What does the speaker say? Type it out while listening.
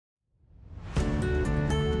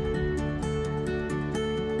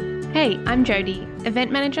Hey, I'm Jody,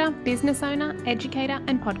 event manager, business owner, educator,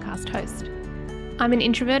 and podcast host. I'm an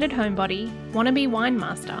introverted homebody, wannabe wine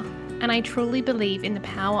master, and I truly believe in the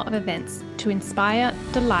power of events to inspire,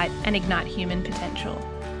 delight, and ignite human potential.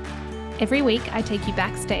 Every week, I take you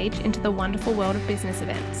backstage into the wonderful world of business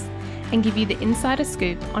events and give you the insider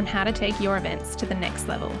scoop on how to take your events to the next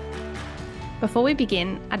level. Before we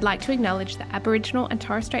begin, I'd like to acknowledge the Aboriginal and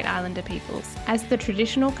Torres Strait Islander peoples as the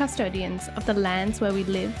traditional custodians of the lands where we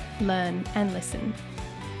live, learn, and listen.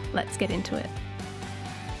 Let's get into it.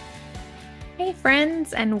 Hey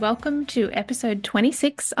friends, and welcome to episode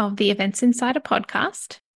 26 of the Events Insider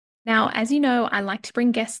podcast. Now, as you know, I like to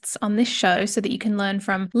bring guests on this show so that you can learn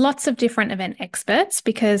from lots of different event experts,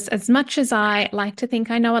 because as much as I like to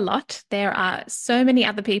think I know a lot, there are so many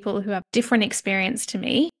other people who have different experience to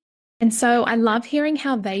me. And so I love hearing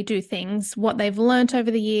how they do things, what they've learnt over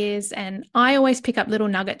the years, and I always pick up little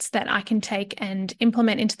nuggets that I can take and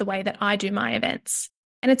implement into the way that I do my events.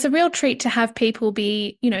 And it's a real treat to have people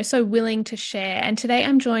be, so willing to share. And today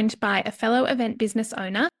I'm joined by a fellow event business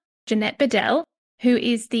owner, Janette Beedell, who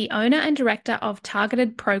is the owner and director of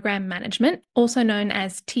Targeted Program Management, also known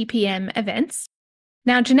as TPM Events.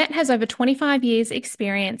 Now, Janette has over 25 years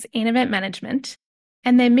experience in event management.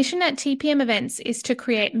 And their mission at TPM Events is to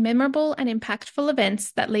create memorable and impactful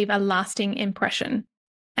events that leave a lasting impression.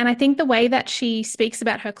 And I think the way that she speaks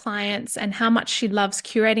about her clients and how much she loves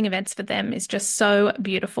curating events for them is just so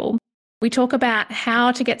beautiful. We talk about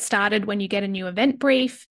how to get started when you get a new event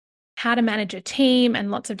brief, how to manage a team and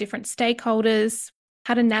lots of different stakeholders,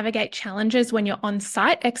 how to navigate challenges when you're on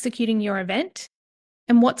site executing your event,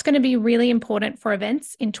 and what's going to be really important for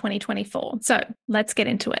events in 2024. So let's get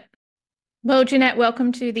into it. Well, Janette,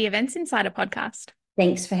 welcome to the Events Insider podcast.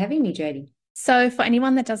 Thanks for having me, Jody. So for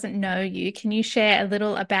anyone that doesn't know you, can you share a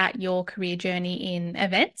little about your career journey in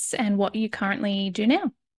events and what you currently do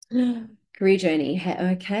now? Career journey.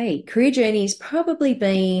 Okay. Career journey has probably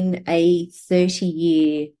been a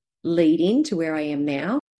 30-year lead in to where I am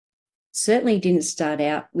now. Certainly didn't start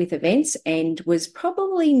out with events and was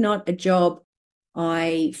probably not a job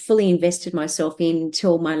I fully invested myself in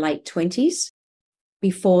till my late 20s.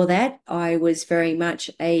 Before that, I was very much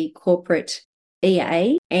a corporate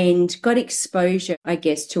EA and got exposure, I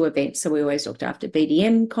guess, to events. So we always looked after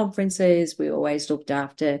BDM conferences. We always looked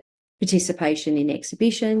after participation in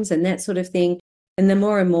exhibitions and that sort of thing. And the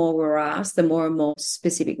more and more we were asked, the more and more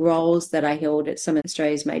specific roles that I held at some of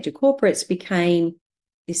Australia's major corporates became,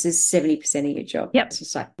 this is 70% of your job. Yep. It's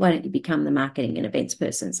just like, why don't you become the marketing and events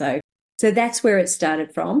person? So that's where it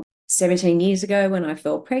started from. 17 years ago when I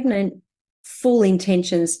fell pregnant, full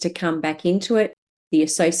intentions to come back into it. The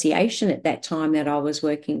association at that time that I was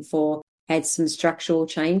working for had some structural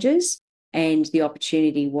changes, and the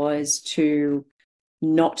opportunity was to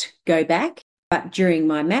not go back. But during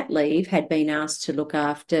my mat leave, had been asked to look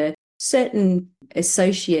after certain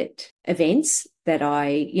associate events that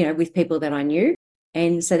with people that I knew.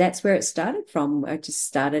 And so that's where it started from. I just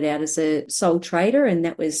started out as a sole trader, and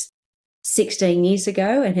that was 16 years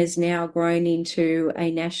ago, and has now grown into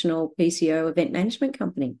a national PCO event management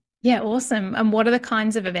company. Yeah, awesome. And what are the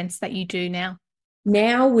kinds of events that you do now?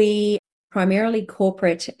 Now we primarily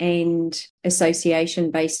corporate and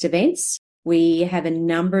association-based events. We have a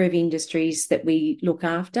number of industries that we look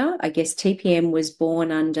after. I guess TPM was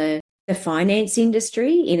born under the finance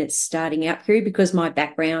industry in its starting out period because my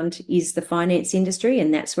background is the finance industry,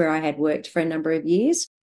 and that's where I had worked for a number of years.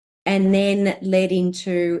 And then led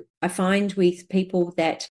into, I find with people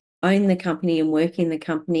that own the company and work in the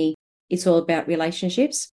company, it's all about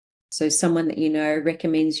relationships. So someone that you know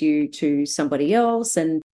recommends you to somebody else.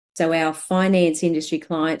 And so our finance industry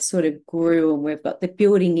clients sort of grew, and we've got the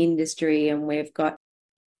building industry, and we've got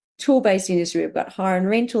tool-based industry, we've got hire and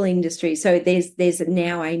rental industry. So there's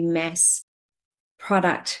now a mass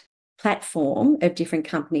product platform of different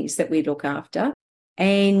companies that we look after.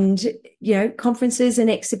 And, conferences and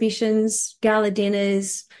exhibitions, gala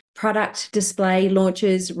dinners, product display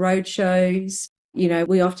launches, road shows.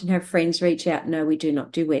 We often have friends reach out, no, we do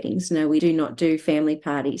not do weddings. No, we do not do family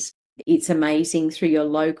parties. It's amazing through your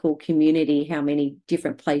local community how many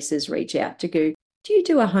different places reach out to go, do you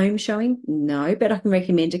do a home showing? No, but I can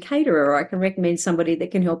recommend a caterer, or I can recommend somebody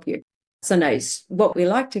that can help you. So no, what we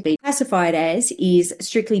like to be classified as is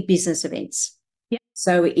strictly business events. Yep.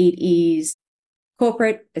 So it is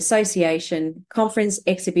corporate, association, conference,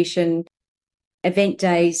 exhibition, event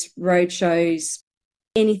days, road shows,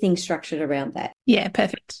 anything structured around that. Yeah,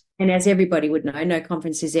 perfect. And as everybody would know, no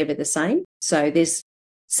conference is ever the same. So there's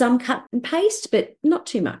some cut and paste, but not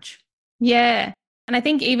too much. Yeah. And I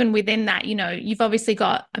think even within that, you've obviously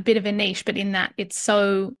got a bit of a niche, but in that it's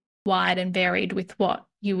so wide and varied with what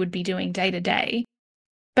you would be doing day to day.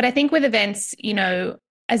 But I think with events,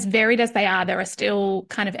 as varied as they are, there are still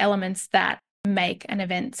kind of elements that make an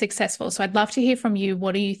event successful. So I'd love to hear from you.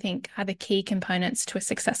 What do you think are the key components to a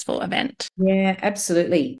successful event? Yeah,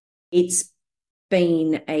 absolutely. It's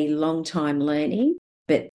been a long time learning,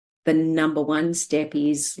 but the number one step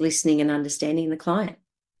is listening and understanding the client.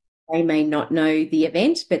 They may not know the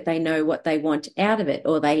event, but they know what they want out of it,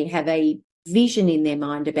 or they have a vision in their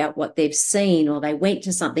mind about what they've seen, or they went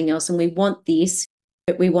to something else and we want this,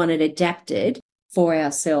 but we want it adapted for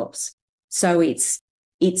ourselves. So it's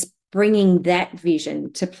bringing that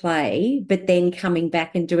vision to play, but then coming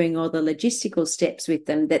back and doing all the logistical steps with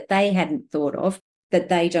them that they hadn't thought of, that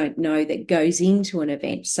they don't know that goes into an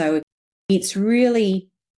event. So it's really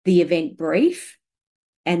the event brief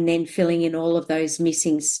and then filling in all of those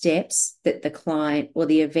missing steps that the client or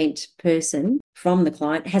the event person from the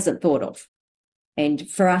client hasn't thought of. And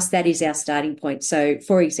for us, that is our starting point. So,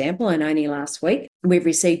 for example, and only last week, we've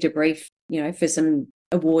received a brief, for some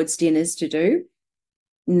awards dinners to do.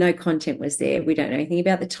 No content was there. We don't know anything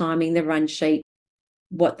about the timing, the run sheet.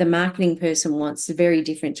 What the marketing person wants is very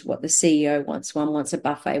different to what the CEO wants. One wants a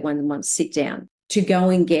buffet, one wants sit down. To go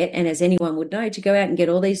and get, and as anyone would know, to go out and get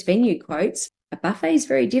all these venue quotes, a buffet is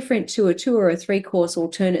very different to a 2 or a 3-course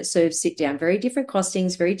alternate serve sit down. Very different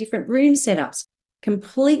costings, very different room setups,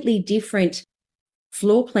 completely different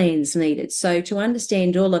floor plans needed. So to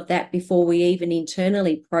understand all of that before we even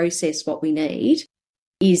internally process what we need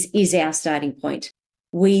is our starting point.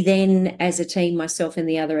 We then, as a team, myself and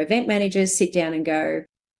the other event managers, sit down and go,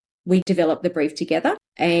 we develop the brief together,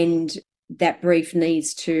 and that brief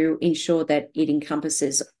needs to ensure that it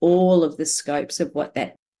encompasses all of the scopes of what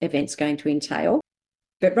that event's going to entail.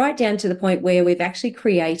 But right down to the point where we've actually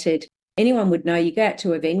created, anyone would know, you go out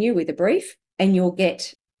to a venue with a brief and you'll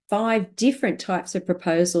get 5 different types of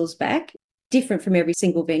proposals back, different from every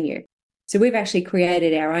single venue. So we've actually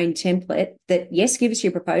created our own template that, yes, give us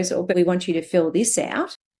your proposal, but we want you to fill this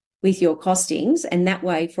out with your costings. And that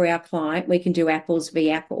way for our client, we can do apples v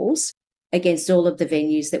apples against all of the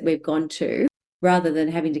venues that we've gone to, rather than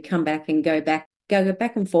having to come back and go back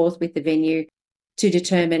and forth with the venue to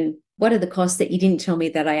determine what are the costs that you didn't tell me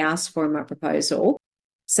that I asked for in my proposal,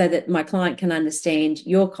 so that my client can understand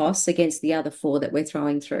your costs against the other 4 that we're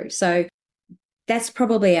throwing through. So that's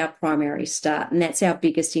probably our primary start. And that's our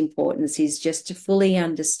biggest importance, is just to fully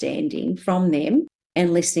understanding from them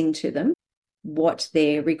and listening to them what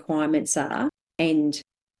their requirements are. And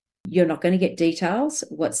you're not going to get details.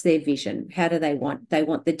 What's their vision? How do they want? They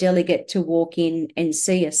want the delegate to walk in and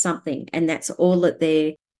see something, and that's all that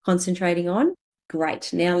they're concentrating on.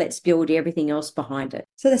 Great. Now let's build everything else behind it.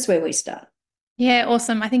 So that's where we start. Yeah,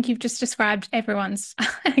 awesome. I think you've just described everyone's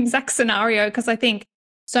exact scenario, because I think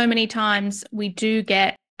so many times we do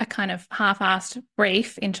get a kind of half-assed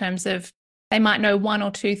brief in terms of they might know 1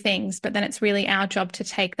 or 2 things, but then it's really our job to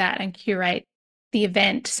take that and curate the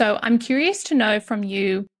event. So I'm curious to know from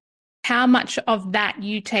you how much of that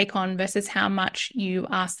you take on versus how much you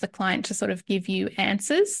ask the client to sort of give you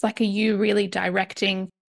answers. Like, are you really directing,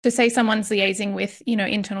 to say someone's liaising with,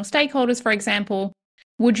 internal stakeholders, for example,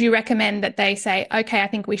 would you recommend that they say, okay, I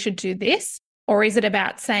think we should do this? Or is it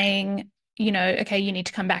about saying, okay, you need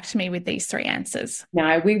to come back to me with these 3 answers?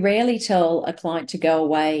 No, we rarely tell a client to go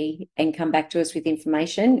away and come back to us with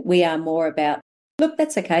information. We are more about, look,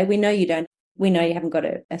 that's okay. We know you haven't got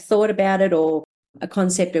a thought about it or a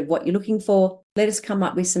concept of what you're looking for. Let us come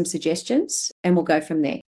up with some suggestions and we'll go from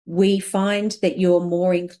there. We find that you're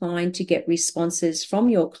more inclined to get responses from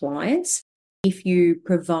your clients if you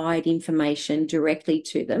provide information directly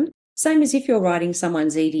to them. Same as if you're writing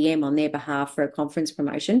someone's EDM on their behalf for a conference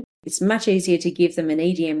promotion. It's much easier to give them an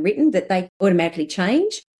EDM written that they automatically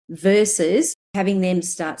change versus having them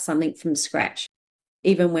start something from scratch.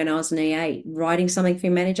 Even when I was an EA writing something for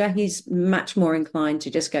your manager, he's much more inclined to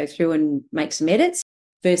just go through and make some edits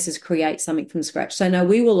versus create something from scratch. So no,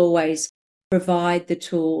 we will always provide the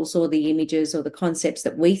tools or the images or the concepts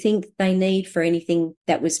that we think they need for anything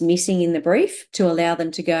that was missing in the brief, to allow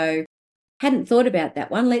them to go, hadn't thought about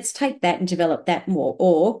that one. Let's take that and develop that more.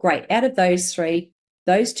 Or great, out of those 3,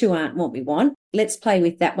 those 2 aren't what we want. Let's play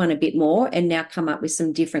with that one a bit more and now come up with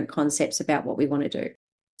some different concepts about what we want to do.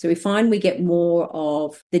 So we find we get more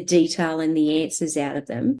of the detail and the answers out of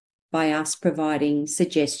them by us providing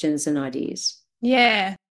suggestions and ideas.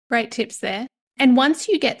 Yeah, great tips there. And once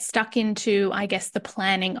you get stuck into, I guess, the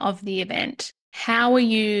planning of the event, how are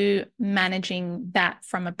you managing that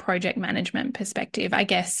from a project management perspective? I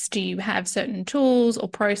guess, do you have certain tools or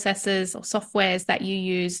processes or softwares that you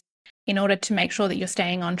use in order to make sure that you're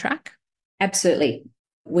staying on track? Absolutely.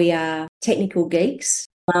 We are technical geeks.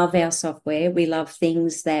 love our software. We love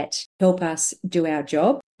things that help us do our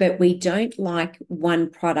job, but we don't like one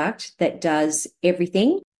product that does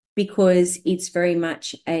everything because it's very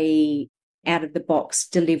much a out of the box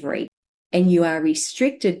delivery. And you are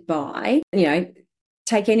restricted by,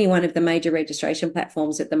 take any one of the major registration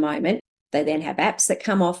platforms at the moment. They then have apps that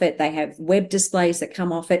come off it. They have web displays that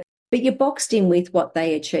come off it, but you're boxed in with what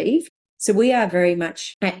they achieve. So we are very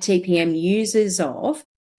much at TPM users of,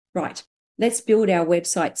 right, let's build our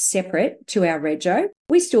website separate to our rego.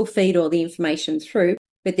 We still feed all the information through,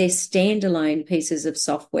 but they're standalone pieces of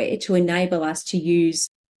software to enable us to use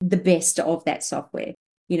the best of that software.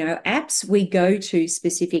 Apps, we go to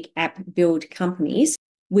specific app build companies,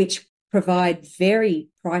 which provide very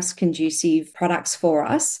price conducive products for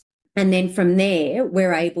us. And then from there,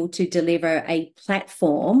 we're able to deliver a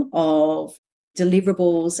platform of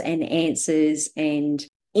deliverables and answers and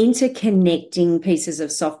interconnecting pieces of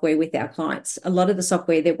software with our clients. A lot of the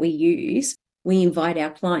software that we use, we invite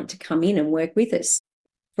our client to come in and work with us.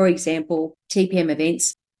 For example, TPM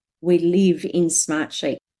Events, we live in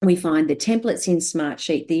Smartsheet. We find the templates in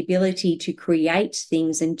Smartsheet, the ability to create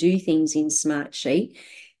things and do things in Smartsheet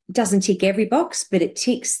doesn't tick every box, but it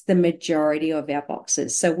ticks the majority of our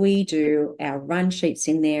boxes. So we do our run sheets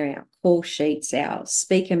in there, our call sheets, our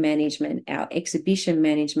speaker management, our exhibition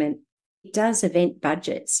management. It does event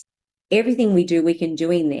budgets. Everything we do, we can do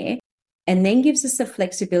in there, and then gives us the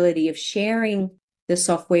flexibility of sharing the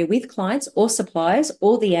software with clients or suppliers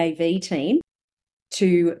or the AV team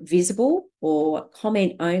to visible or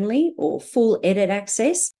comment only or full edit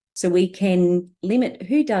access. So we can limit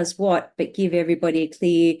who does what, but give everybody a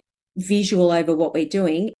clear visual over what we're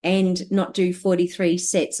doing and not do 43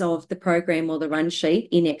 sets of the program or the run sheet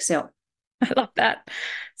in Excel. I love that.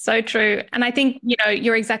 So true. And I think,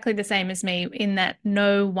 you're exactly the same as me in that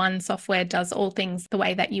no one software does all things the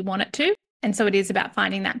way that you want it to. And so it is about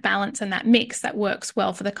finding that balance and that mix that works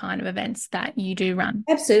well for the kind of events that you do run.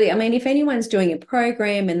 Absolutely. I mean, if anyone's doing a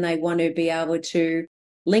program and they want to be able to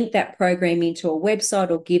link that program into a website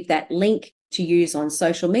or give that link to use on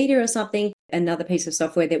social media or something, another piece of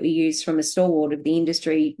software that we use from a stalwart of the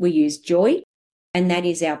industry, we use Joy, and that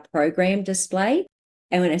is our program display.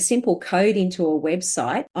 And when a simple code into a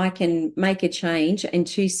website, I can make a change and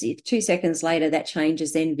 2 seconds later, that change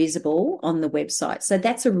is then visible on the website. So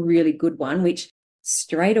that's a really good one, which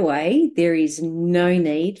straight away, there is no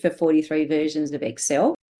need for 43 versions of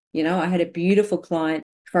Excel. I had a beautiful client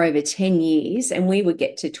for over 10 years and we would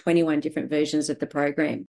get to 21 different versions of the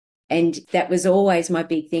program. And that was always my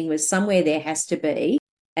big thing, was somewhere there has to be,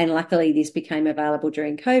 and luckily this became available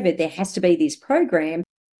during COVID, there has to be this program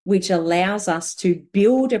which allows us to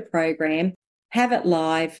build a program, have it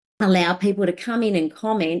live, allow people to come in and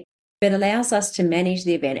comment, but allows us to manage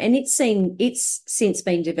the event. And it's since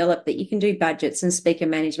been developed that you can do budgets and speaker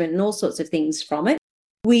management and all sorts of things from it.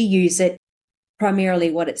 We use it primarily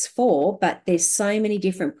what it's for, but there's so many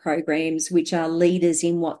different programs which are leaders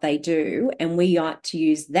in what they do. And we like to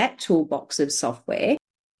use that toolbox of software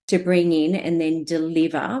to bring in and then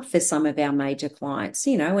deliver for some of our major clients,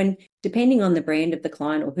 and depending on the brand of the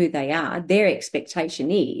client or who they are, their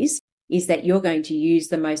expectation is that you're going to use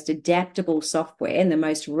the most adaptable software and the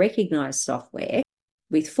most recognized software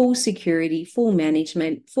with full security, full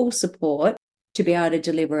management, full support to be able to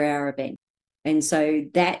deliver our event. And so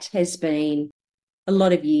that has been a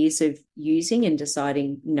lot of years of using and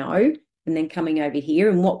deciding no, and then coming over here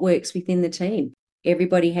and what works within the team.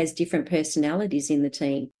 Everybody has different personalities in the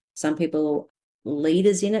team. Some people are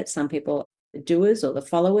leaders in it, some people are the doers or the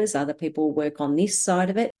followers, other people work on this side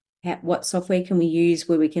of it. What software can we use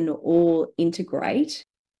where we can all integrate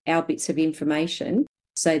our bits of information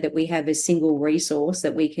so that we have a single resource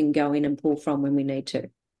that we can go in and pull from when we need to?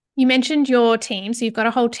 You mentioned your team. So you've got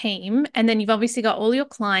a whole team, and then you've obviously got all your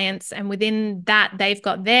clients, and within that, they've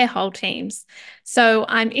got their whole teams. So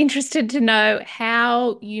I'm interested to know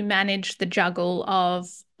how you manage the juggle of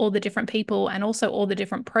all the different people and also all the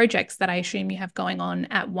different projects that I assume you have going on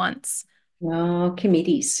at once. Oh,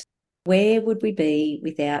 committees. Where would we be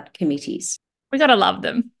without committees? We got to love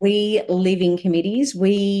them. We live in committees.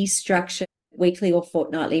 We structure weekly or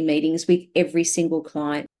fortnightly meetings with every single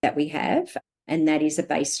client that we have. And that is a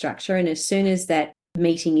base structure. And as soon as that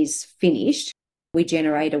meeting is finished, we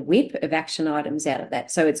generate a whip of action items out of that.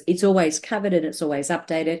 So it's always covered and it's always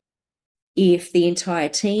updated. If the entire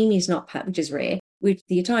team is not part, which is rare, if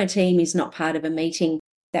the entire team is not part of a meeting,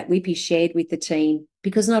 that whip is shared with the team,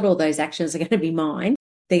 because not all those actions are going to be mine.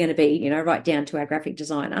 They're going to be, right down to our graphic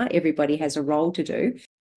designer. Everybody has a role to do.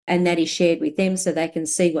 And that is shared with them so they can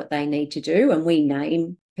see what they need to do. And we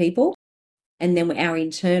name people. And then our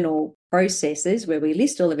internal processes where we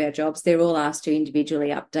list all of our jobs, they're all asked to individually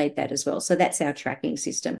update that as well. So that's our tracking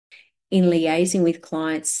system. In liaising with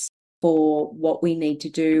clients for what we need to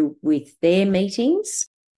do with their meetings,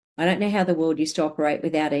 I don't know how the world used to operate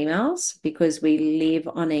without emails, because we live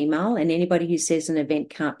on email, and anybody who says an event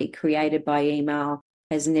can't be created by email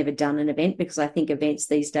has never done an event, because I think events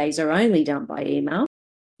these days are only done by email.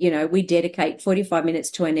 We dedicate 45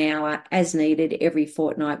 minutes to an hour as needed every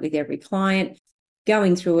fortnight with every client,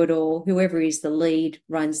 going through it all. Whoever is the lead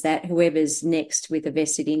runs that. Whoever's next with a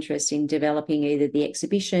vested interest in developing either the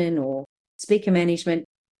exhibition or speaker management,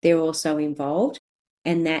 they're also involved.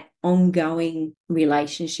 And that ongoing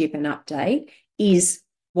relationship and update is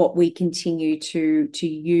what we continue to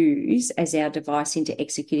use as our device into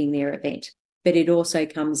executing their event. But it also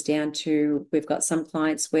comes down to, we've got some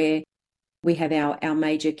clients where we have our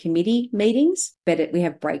major committee meetings, but we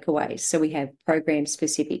have breakaways. So we have program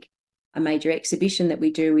specific. A major exhibition that we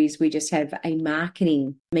do is we just have a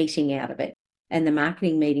marketing meeting out of it. And the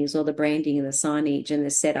marketing meetings, or the branding and the signage and the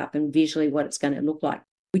setup and visually what it's going to look like,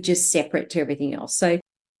 which is separate to everything else. So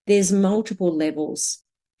there's multiple levels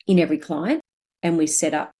in every client, and we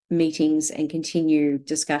set up meetings and continue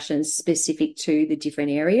discussions specific to the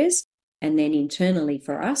different areas. And then internally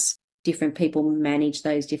for us, different people manage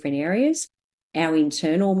those different areas. Our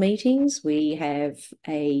internal meetings, we have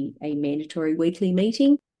a mandatory weekly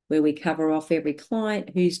meeting where we cover off every client,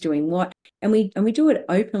 who's doing what. And we do it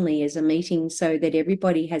openly as a meeting so that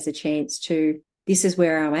everybody has a chance to, this is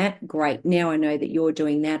where I'm at. Great. Now I know that you're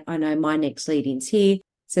doing that. I know my next lead-in's here.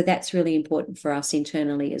 So that's really important for us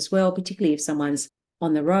internally as well, particularly if someone's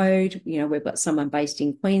on the road. We've got someone based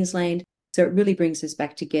in Queensland. So it really brings us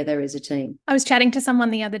back together as a team. I was chatting to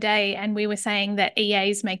someone the other day, and we were saying that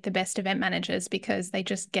EAs make the best event managers because they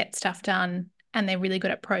just get stuff done and they're really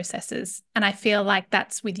good at processes. And I feel like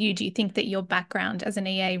that's with you. Do you think that your background as an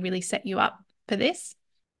EA really set you up for this?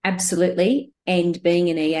 Absolutely. And being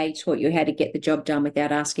an EA taught you how to get the job done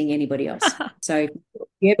without asking anybody else. So if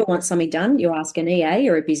you ever want something done, you ask an EA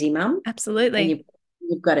or a busy mum. Absolutely. And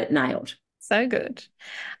you've got it nailed. So good.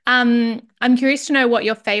 I'm curious to know what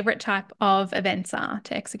your favorite type of events are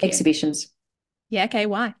to execute. Exhibitions. Yeah. Okay.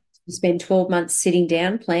 Why? You spend 12 months sitting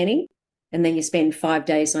down planning, and then you spend 5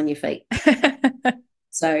 days on your feet.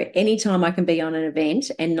 So anytime I can be on an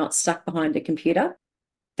event and not stuck behind a computer,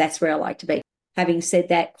 that's where I like to be. Having said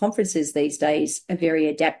that, conferences these days are very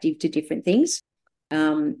adaptive to different things.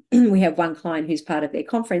 We have one client who's part of their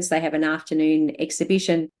conference. They have an afternoon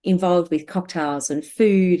exhibition involved with cocktails and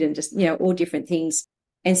food and just, all different things.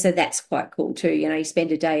 And so that's quite cool too. You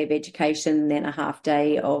spend a day of education and then a half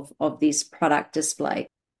day of this product display.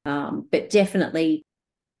 But definitely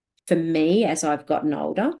for me, as I've gotten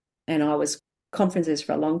older, and I was conferences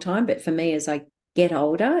for a long time, but for me, as I get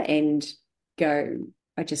older and go,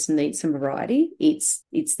 I just need some variety. It's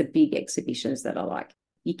the big exhibitions that I like.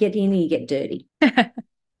 You get in and you get dirty.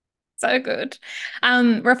 So good.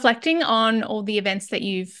 Reflecting on all the events that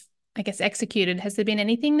you've, I guess, executed, has there been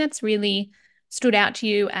anything that's really stood out to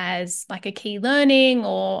you as like a key learning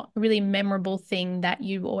or a really memorable thing that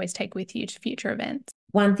you always take with you to future events?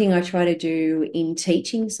 One thing I try to do in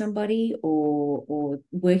teaching somebody or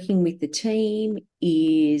working with the team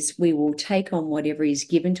is we will take on whatever is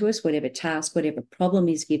given to us, whatever task, whatever problem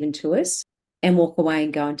is given to us, and walk away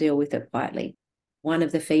and go and deal with it quietly. One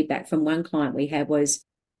of the feedback from one client we had was,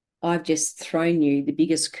 I've just thrown you the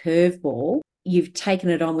biggest curveball. You've taken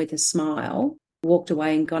it on with a smile, walked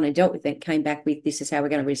away and gone and dealt with it, came back with, this is how we're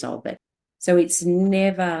going to resolve it. So it's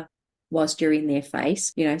never whilst you're in their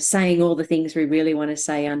face, saying all the things we really want to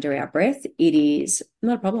say under our breath. It is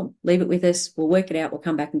not a problem. Leave it with us. We'll work it out. We'll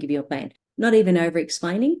come back and give you a plan. Not even over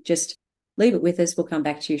explaining, just leave it with us. We'll come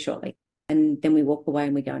back to you shortly. And then we walk away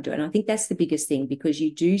and we go and do it. And I think that's the biggest thing, because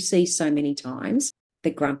you do see so many times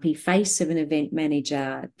the grumpy face of an event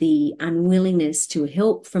manager, the unwillingness to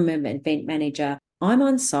help from an event manager. I'm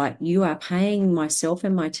on site. You are paying myself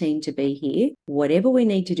and my team to be here. Whatever we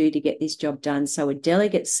need to do to get this job done, so a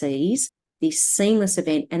delegate sees this seamless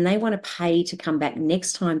event and they want to pay to come back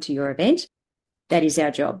next time to your event, that is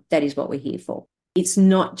our job. That is what we're here for. It's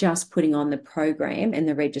not just putting on the program and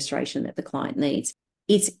the registration that the client needs.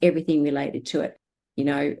 It's everything related to it.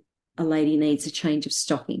 A lady needs a change of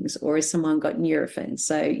stockings, or has someone got Nurofen?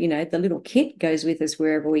 So, the little kit goes with us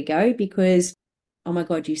wherever we go, because, oh my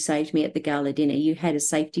God, you saved me at the gala dinner. You had a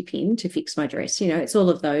safety pin to fix my dress. It's all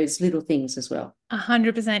of those little things as well.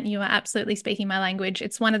 100%. You are absolutely speaking my language.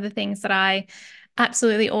 It's one of the things that I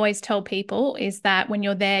absolutely always tell people is that when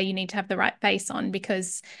you're there, you need to have the right face on,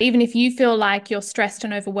 because even if you feel like you're stressed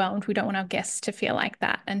and overwhelmed, we don't want our guests to feel like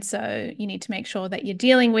that. And so you need to make sure that you're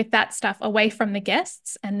dealing with that stuff away from the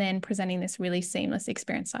guests and then presenting this really seamless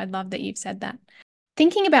experience. So I love that you've said that.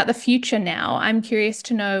 Thinking about the future now, I'm curious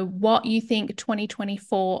to know what you think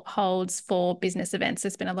 2024 holds for business events.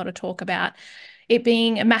 There's been a lot of talk about it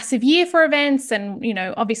being a massive year for events, and,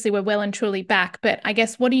 obviously we're well and truly back, but I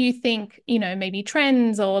guess, what do you think, maybe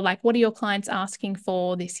trends, or like, what are your clients asking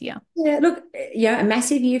for this year? Yeah, look, yeah, a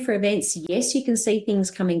massive year for events. Yes, you can see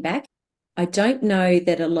things coming back. I don't know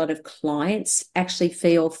that a lot of clients actually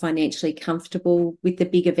feel financially comfortable with the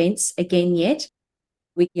big events again yet.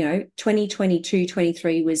 2022,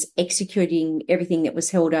 23 was executing everything that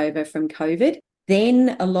was held over from COVID.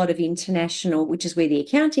 Then a lot of international, which is where the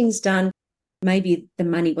accounting's done. Maybe the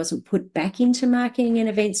money wasn't put back into marketing and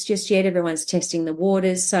events just yet. Everyone's testing the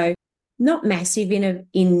waters. So not massive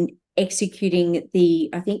in executing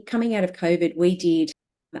I think coming out of COVID, we did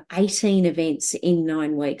 18 events in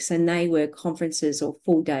 9 weeks, and they were conferences or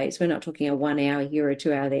full days. We're not talking a 1 hour here or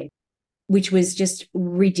 2 hour there, which was just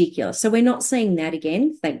ridiculous. So we're not seeing that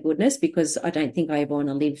again, thank goodness, because I don't think I ever want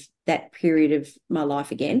to live that period of my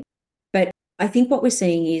life again. But I think what we're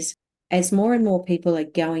seeing is, as more and more people are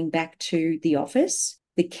going back to the office,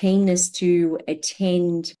 the keenness to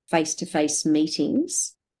attend face-to-face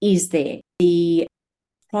meetings is there. The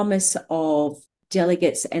promise of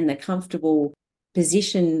delegates and the comfortable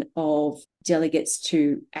position of delegates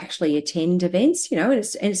to actually attend events, and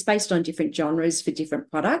it's based on different genres for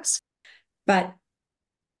different products. But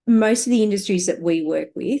most of the industries that we work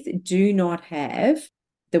with do not have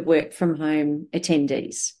the work from home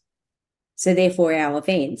attendees. So therefore our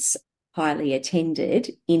events highly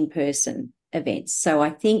attended in-person events. So I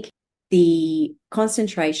think the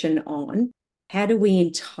concentration on how do we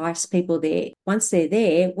entice people there? Once they're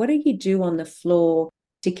there, what do you do on the floor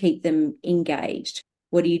to keep them engaged?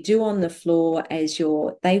 What do you do on the floor as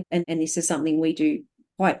and this is something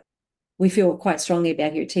we feel quite strongly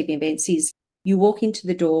about here at TPM Events, is you walk into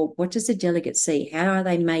the door, what does the delegate see? How are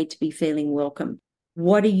they made to be feeling welcome?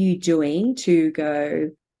 What are you doing to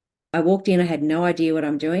go, I walked in, I had no idea what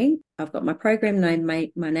I'm doing. I've got my program name,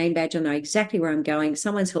 my name badge, I know exactly where I'm going.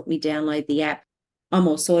 Someone's helped me download the app. I'm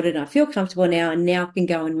all sorted. I feel comfortable now, and now I can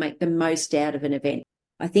go and make the most out of an event.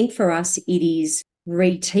 I think for us, it is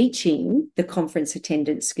reteaching the conference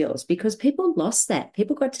attendance skills, because people lost that.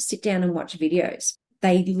 People got to sit down and watch videos.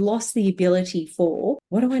 They lost the ability for,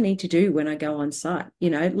 what do I need to do when I go on site?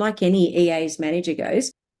 Like any EA's manager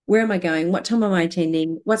goes, where am I going? What time am I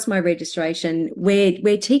attending? What's my registration?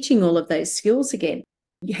 We're teaching all of those skills again.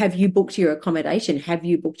 Have you booked your accommodation? Have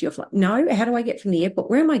you booked your flight? No. How do I get from the airport?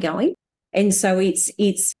 Where am I going? And so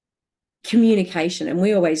it's communication. And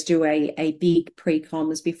we always do a big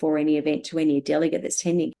pre-comms before any event to any delegate that's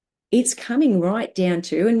attending. It's coming right down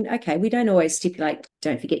to, and okay, we don't always stipulate,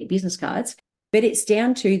 don't forget your business cards, but it's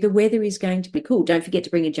down to the weather is going to be cool. Don't forget to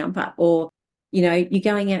bring a jumper. Or, you're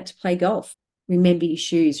going out to play golf. Remember your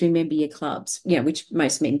shoes, remember your clubs, which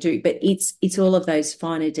most men do, but it's all of those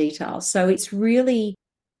finer details. So it's really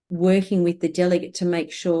working with the delegate to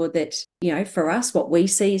make sure that, for us, what we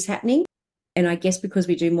see is happening. And I guess because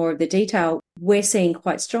we do more of the detail, we're seeing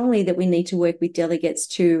quite strongly that we need to work with delegates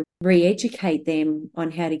to re-educate them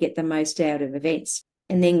on how to get the most out of events.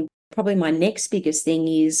 And then probably my next biggest thing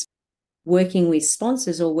is working with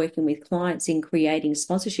sponsors or working with clients in creating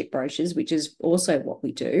sponsorship brochures, which is also what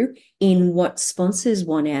we do, in what sponsors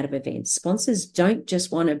want out of events. Sponsors don't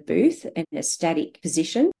just want a booth and a static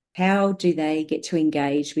position. How do they get to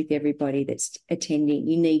engage with everybody that's attending?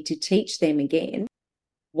 You need to teach them again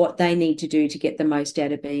what they need to do to get the most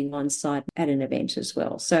out of being on site at an event as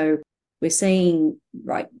well. So we're seeing,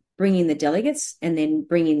 bring in the delegates and then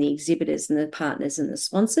bring in the exhibitors and the partners and the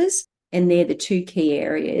sponsors. And they're the two key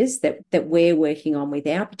areas that we're working on with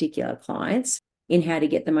our particular clients in how to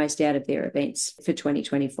get the most out of their events for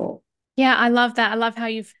 2024. Yeah, I love that. I love how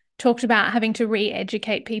you've talked about having to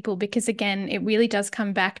re-educate people, because again, it really does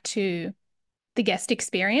come back to the guest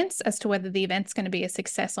experience as to whether the event's going to be a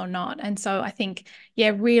success or not. And so I think,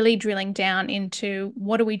 really drilling down into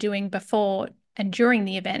what are we doing before and during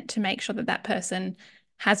the event to make sure that that person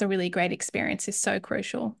has a really great experience is so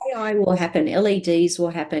crucial. AI will happen, LEDs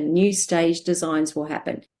will happen, new stage designs will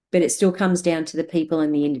happen, but it still comes down to the people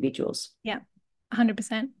and the individuals. Yeah,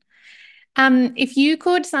 100%. If you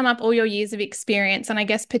could sum up all your years of experience, and I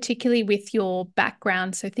guess particularly with your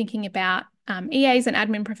background, so thinking about EAs and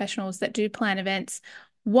admin professionals that do plan events,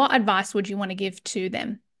 what advice would you want to give to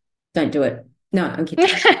them? Don't do it. No, I'm kidding.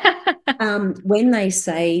 When they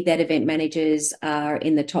say that event managers are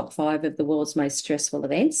in the top 5 of the world's most stressful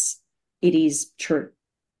events, it is true.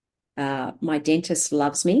 My dentist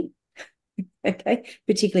loves me, okay,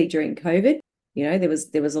 particularly during COVID.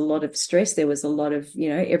 There was a lot of stress. There was a lot of,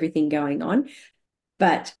 everything going on.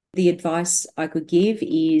 But the advice I could give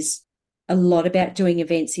is a lot about doing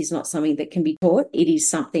events is not something that can be taught. It is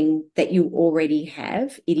something that you already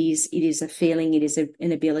have. It is a feeling. It is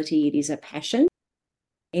an ability. It is a passion.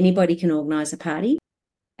 Anybody can organise a party.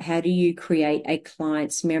 How do you create a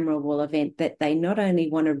client's memorable event that they not only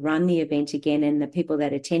want to run the event again and the people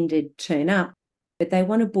that attended turn up, but they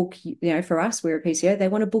want to book, for us, we're a PCO, they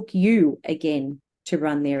want to book you again to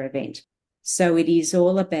run their event. So it is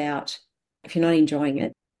all about, if you're not enjoying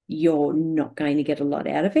it, you're not going to get a lot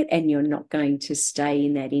out of it and you're not going to stay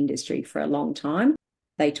in that industry for a long time.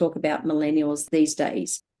 They talk about millennials these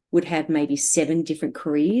days would have maybe 7 different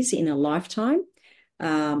careers in a lifetime.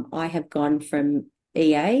 I have gone from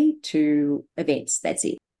EA to events. That's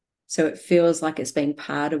it. So it feels like it's been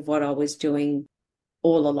part of what I was doing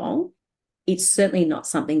all along. It's certainly not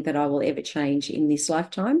something that I will ever change in this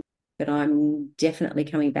lifetime, but I'm definitely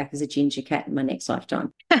coming back as a ginger cat in my next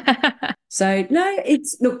lifetime. So no,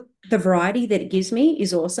 look, the variety that it gives me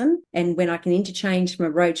is awesome. And when I can interchange from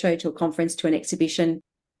a roadshow to a conference to an exhibition,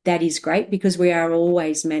 that is great because we are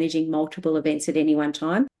always managing multiple events at any one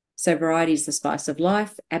time. So variety is the spice of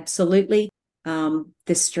life. Absolutely.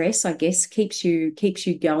 The stress, I guess, keeps you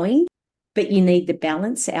going, but you need the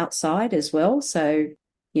balance outside as well. So,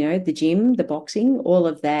 the gym, the boxing, all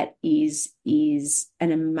of that is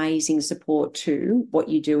an amazing support to what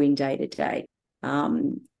you do in day to day.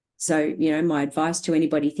 So, my advice to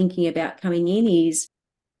anybody thinking about coming in is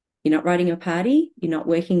you're not running a party, you're not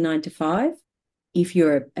working 9 to 5. If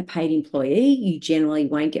you're a paid employee, you generally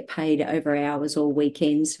won't get paid over hours or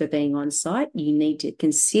weekends for being on site. You need to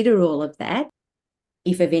consider all of that.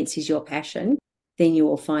 If events is your passion, then you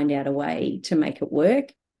will find out a way to make it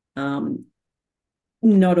work.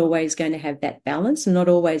 Not always going to have that balance, not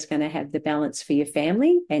always going to have the balance for your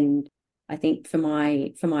family. And I think for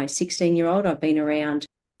my 16-year-old, I've been around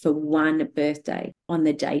for one birthday on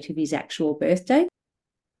the date of his actual birthday.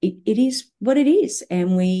 It is what it is.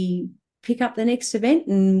 And we pick up the next event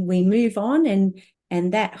and we move on.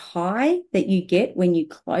 And that high that you get when you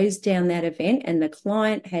close down that event and the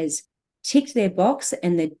client has ticked their box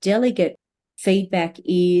and the delegate feedback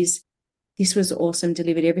is, this was awesome,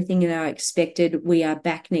 delivered everything that I expected. We are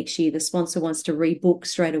back next year. The sponsor wants to rebook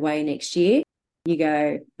straight away next year. You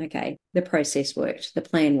go, okay, the process worked. The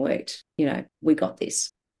plan worked. We got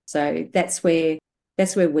this. So that's where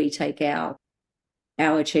we take our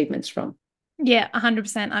achievements from. Yeah,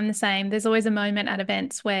 100%. I'm the same. There's always a moment at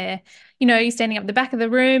events where, you're standing up the back of the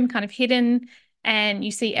room, kind of hidden, and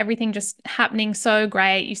you see everything just happening so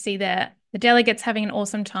great. You see the delegates having an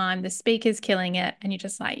awesome time, the speakers killing it, and you're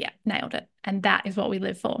just like, yeah, nailed it. And that is what we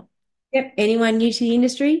live for. Yep. Anyone new to the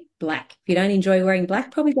industry? Black. If you don't enjoy wearing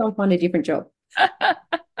black, probably go and find a different job.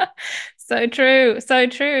 So true. So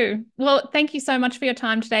true. Well, thank you so much for your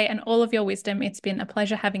time today and all of your wisdom. It's been a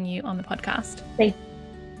pleasure having you on the podcast.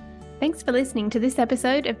 Thanks for listening to this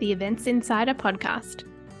episode of the Events Insider podcast.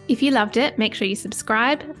 If you loved it, make sure you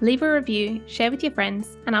subscribe, leave a review, share with your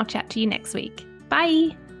friends, and I'll chat to you next week.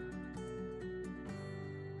 Bye.